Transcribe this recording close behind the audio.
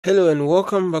Hello and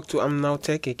welcome back to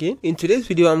AmNowTech again. In today's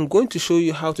video, I'm going to show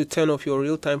you how to turn off your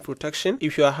real-time protection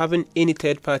if you are having any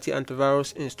third-party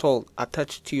antivirus installed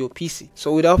attached to your PC.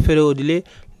 So without further delay,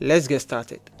 let's get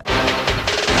started.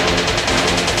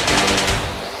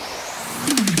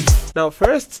 Now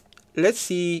first, let's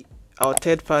see our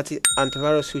third-party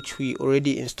antivirus which we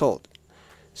already installed.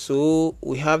 So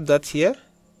we have that here.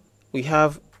 We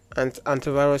have an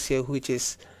antivirus here which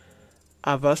is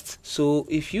Avast. So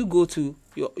if you go to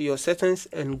your settings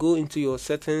and go into your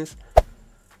settings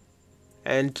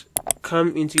and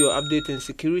come into your update and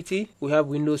security, we have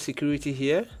Windows security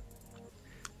here,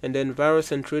 and then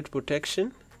virus and threat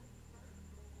protection.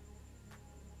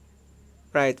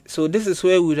 Right, so this is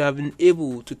where we would have been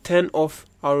able to turn off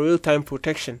our real-time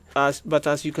protection. But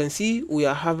as you can see, we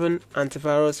are having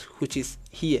antivirus which is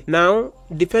here. Now,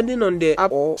 depending on the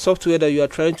app or software that you are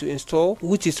trying to install,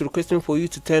 which is requesting for you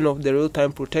to turn off the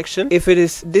real-time protection, if it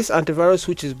is this antivirus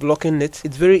which is blocking it,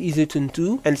 it's very easy to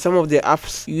do. And some of the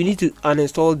apps, you need to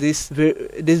uninstall this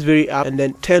very app and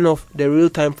then turn off the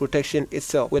real-time protection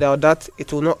itself. Without that,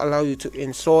 it will not allow you to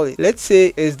install it. Let's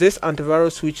say is this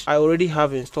antivirus which I already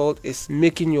have installed is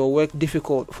making your work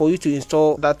difficult for you to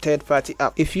install that third-party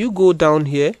app. If you go down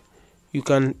here, you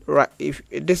can write, if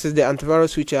this is the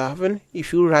antivirus which I have,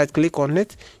 if you right click on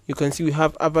it, you can see we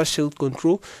have Avast Shield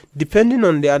Control, depending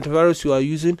on the antivirus you are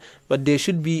using, but there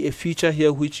should be a feature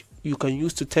here which you can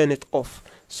use to turn it off.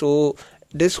 So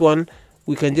this one,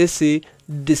 we can just say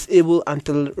disable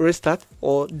until restart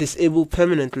or disable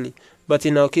permanently, but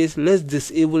in our case, let's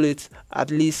disable it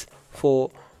at least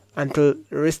for until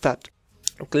restart.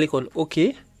 Click on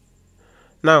OK.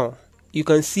 Now you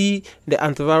can see the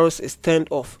antivirus is turned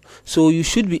off, so you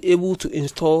should be able to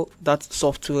install that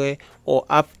software or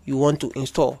app you want to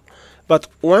install. But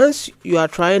once you are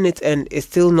trying it and it's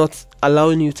still not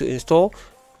allowing you to install,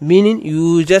 meaning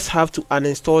you just have to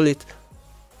uninstall it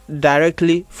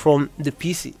directly from the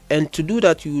PC. And to do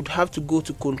that, you would have to go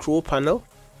to Control Panel.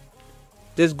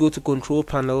 Just go to Control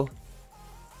Panel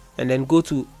and then go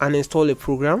to uninstall a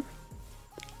program.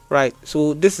 Right,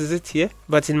 so this is it here,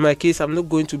 but in my case I'm not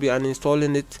going to be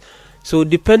uninstalling it. So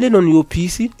depending on your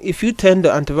PC, if you turn the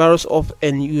antivirus off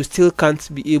and you still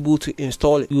can't be able to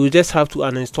install it, you will just have to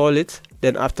uninstall it.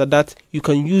 Then after that, you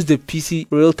can use the PC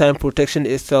real-time protection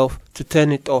itself to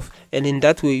turn it off, and in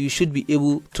that way you should be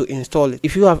able to install it.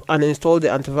 If you have uninstalled the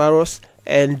antivirus,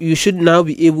 and you should now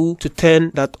be able to turn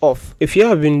that off. If you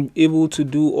have been able to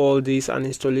do all these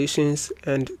uninstallations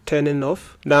and turning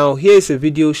off, now here is a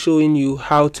video showing you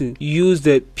how to use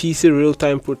the PC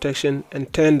real-time protection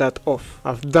and turn that off.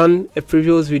 I've done a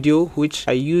previous video which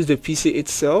I use the PC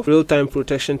itself real-time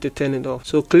protection to turn it off.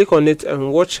 So click on it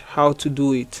and watch how to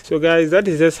do it. So guys, that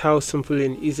is just how simple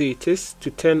and easy it is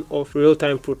to turn off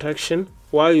real-time protection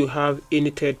while you have any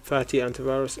third-party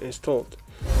antivirus installed.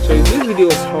 So if this video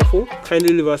was helpful,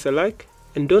 kindly leave us a like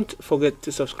and don't forget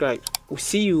to subscribe. We'll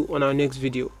see you on our next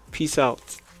video. Peace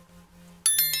out.